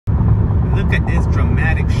Look at this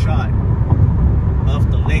dramatic shot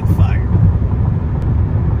of the lake fire.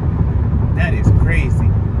 That is crazy.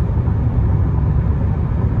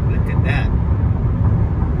 Look at that.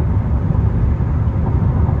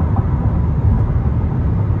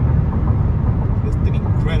 Just an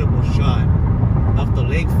incredible shot of the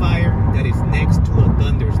lake fire that is next to a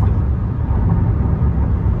thunderstorm.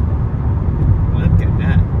 Look at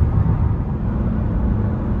that.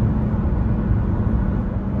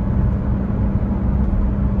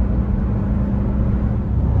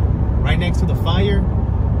 Right next to the fire,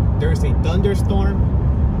 there's a thunderstorm,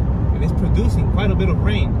 and it's producing quite a bit of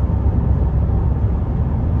rain.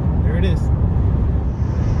 There it is.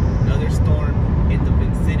 Another storm in the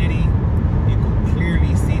vicinity. You can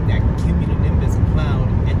clearly see that cumulonimbus cloud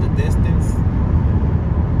in the distance.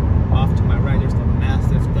 Off to my right, there's a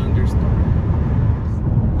massive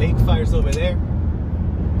thunderstorm. Lake fire's over there.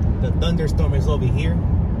 The thunderstorm is over here.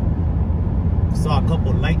 Saw a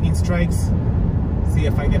couple lightning strikes. See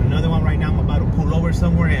if I get another one right now. I'm about to pull over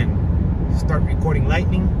somewhere and start recording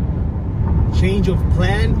lightning. Change of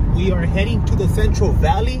plan. We are heading to the Central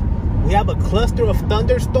Valley. We have a cluster of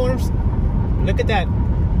thunderstorms. Look at that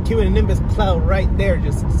cumulonimbus cloud right there,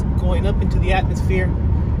 just going up into the atmosphere.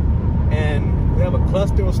 And we have a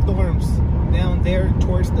cluster of storms down there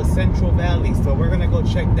towards the Central Valley. So we're gonna go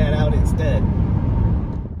check that out instead.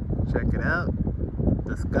 Check it out.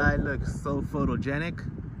 The sky looks so photogenic.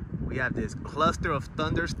 We have this cluster of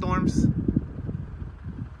thunderstorms.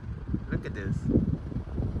 Look at this.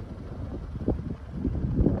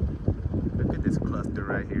 Look at this cluster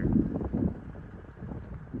right here.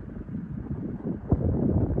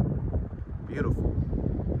 Beautiful.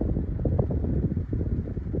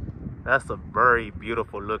 That's a very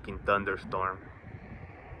beautiful looking thunderstorm.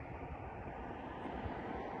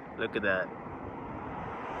 Look at that.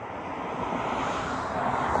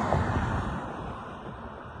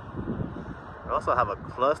 We also have a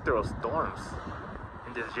cluster of storms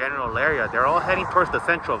in this general area. They're all heading towards the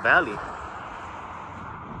Central Valley.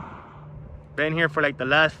 Been here for like the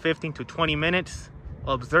last 15 to 20 minutes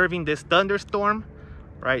observing this thunderstorm.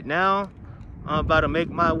 Right now, I'm about to make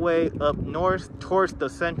my way up north towards the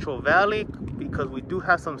Central Valley because we do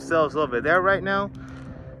have some cells over there right now.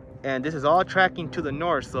 And this is all tracking to the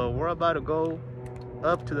north. So we're about to go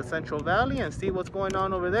up to the Central Valley and see what's going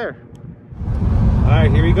on over there. All right,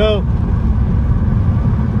 here we go.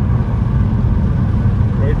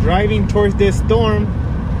 We're driving towards this storm.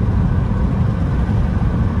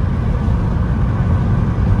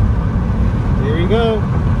 Here we go.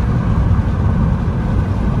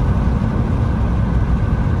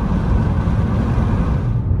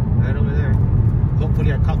 Right over there.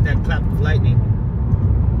 Hopefully I caught that clap of lightning.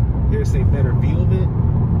 Here's a better view of it.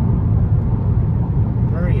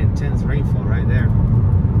 Very intense rainfall right there.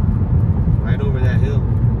 Right over that hill.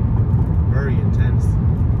 Very intense.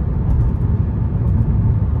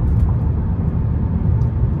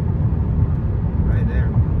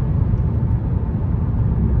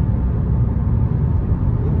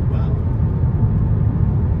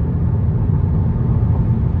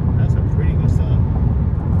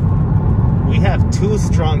 Two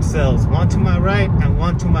strong cells, one to my right and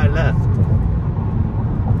one to my left.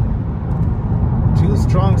 Two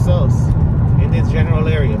strong cells in this general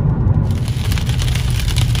area.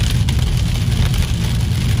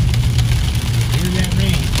 Hear that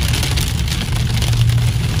rain.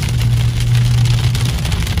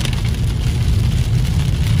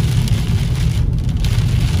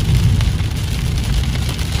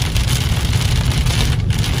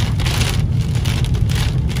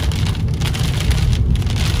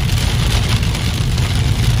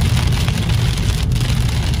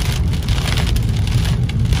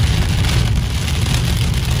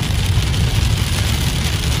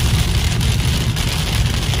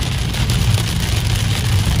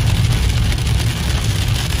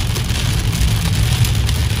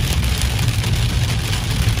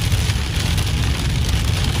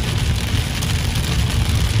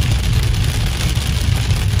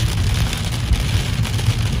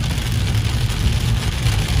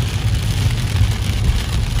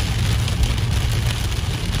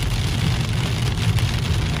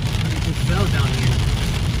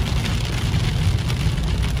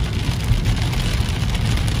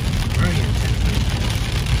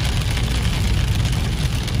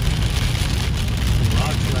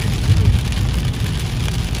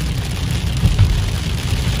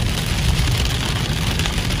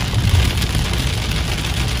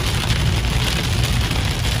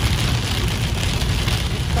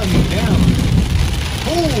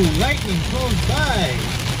 Oh, lightning close by.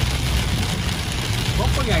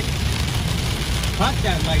 Hopefully I caught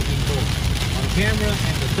that lightning bolt. camera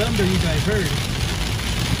and the thunder you guys heard.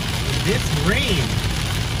 This rain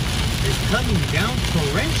is coming down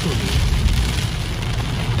torrentially.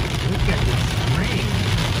 Look at this rain.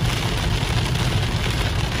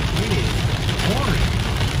 It is pouring.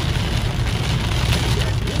 Look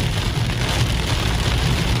at this.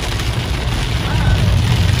 Wow.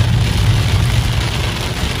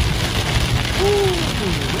 Ooh,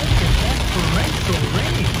 look at that torrential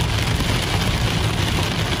rain.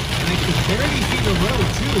 And I can barely see the road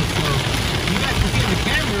too, so you guys can see on the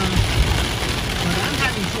camera, but I'm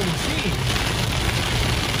having trouble seeing.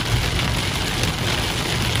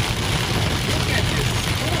 Look at this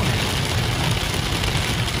storm.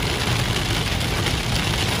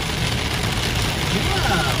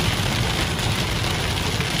 Wow.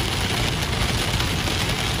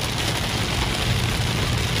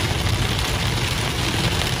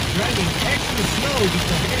 Driving extra slow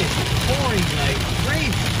because it is pouring like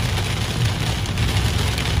crazy.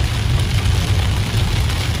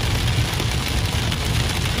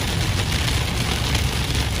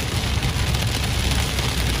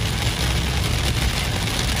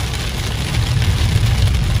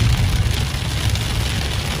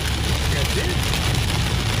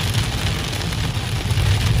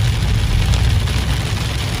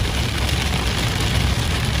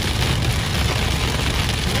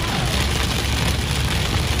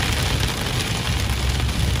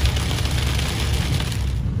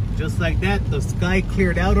 Just like that, the sky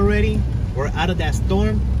cleared out already. We're out of that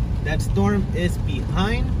storm. That storm is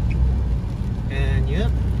behind. And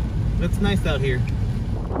yep, looks nice out here.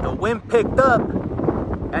 The wind picked up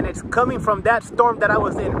and it's coming from that storm that I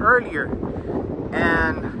was in earlier.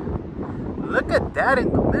 And look at that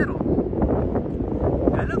in the middle.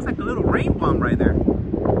 That looks like a little rain bomb right there.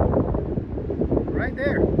 Right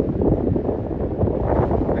there.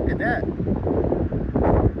 Look at that.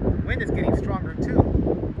 The wind is getting stronger too.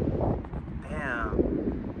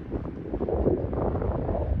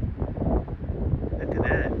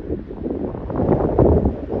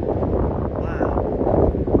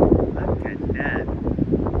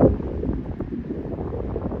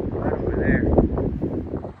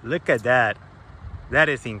 Look at that. That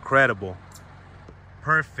is incredible.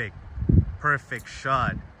 Perfect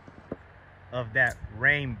shot of that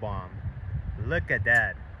rain bomb. Look at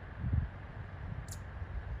that.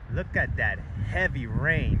 Look at that heavy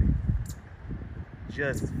rain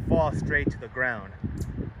just fall straight to the ground.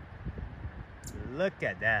 Look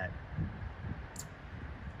at that.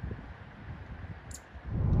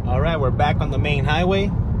 All right, we're back on the main highway,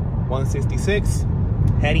 166.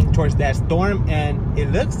 Heading towards that storm, and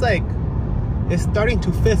it looks like it's starting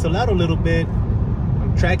to fizzle out a little bit.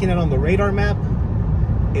 I'm tracking it on the radar map.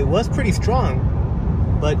 It was pretty strong,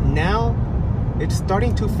 but now it's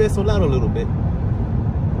starting to fizzle out a little bit.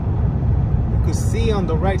 You can see on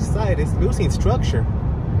the right side it's losing structure.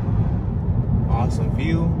 Awesome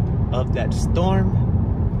view of that storm.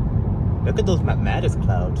 Look at those mattis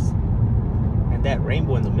clouds and that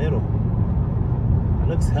rainbow in the middle. It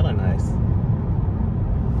looks hella nice.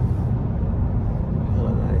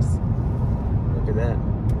 Look at that.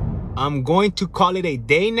 I'm going to call it a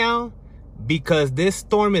day now because this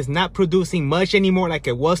storm is not producing much anymore like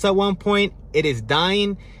it was at one point. It is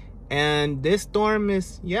dying, and this storm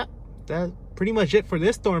is, yeah, that's pretty much it for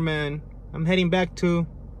this storm, man. I'm heading back to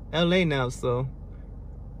LA now, so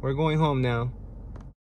we're going home now.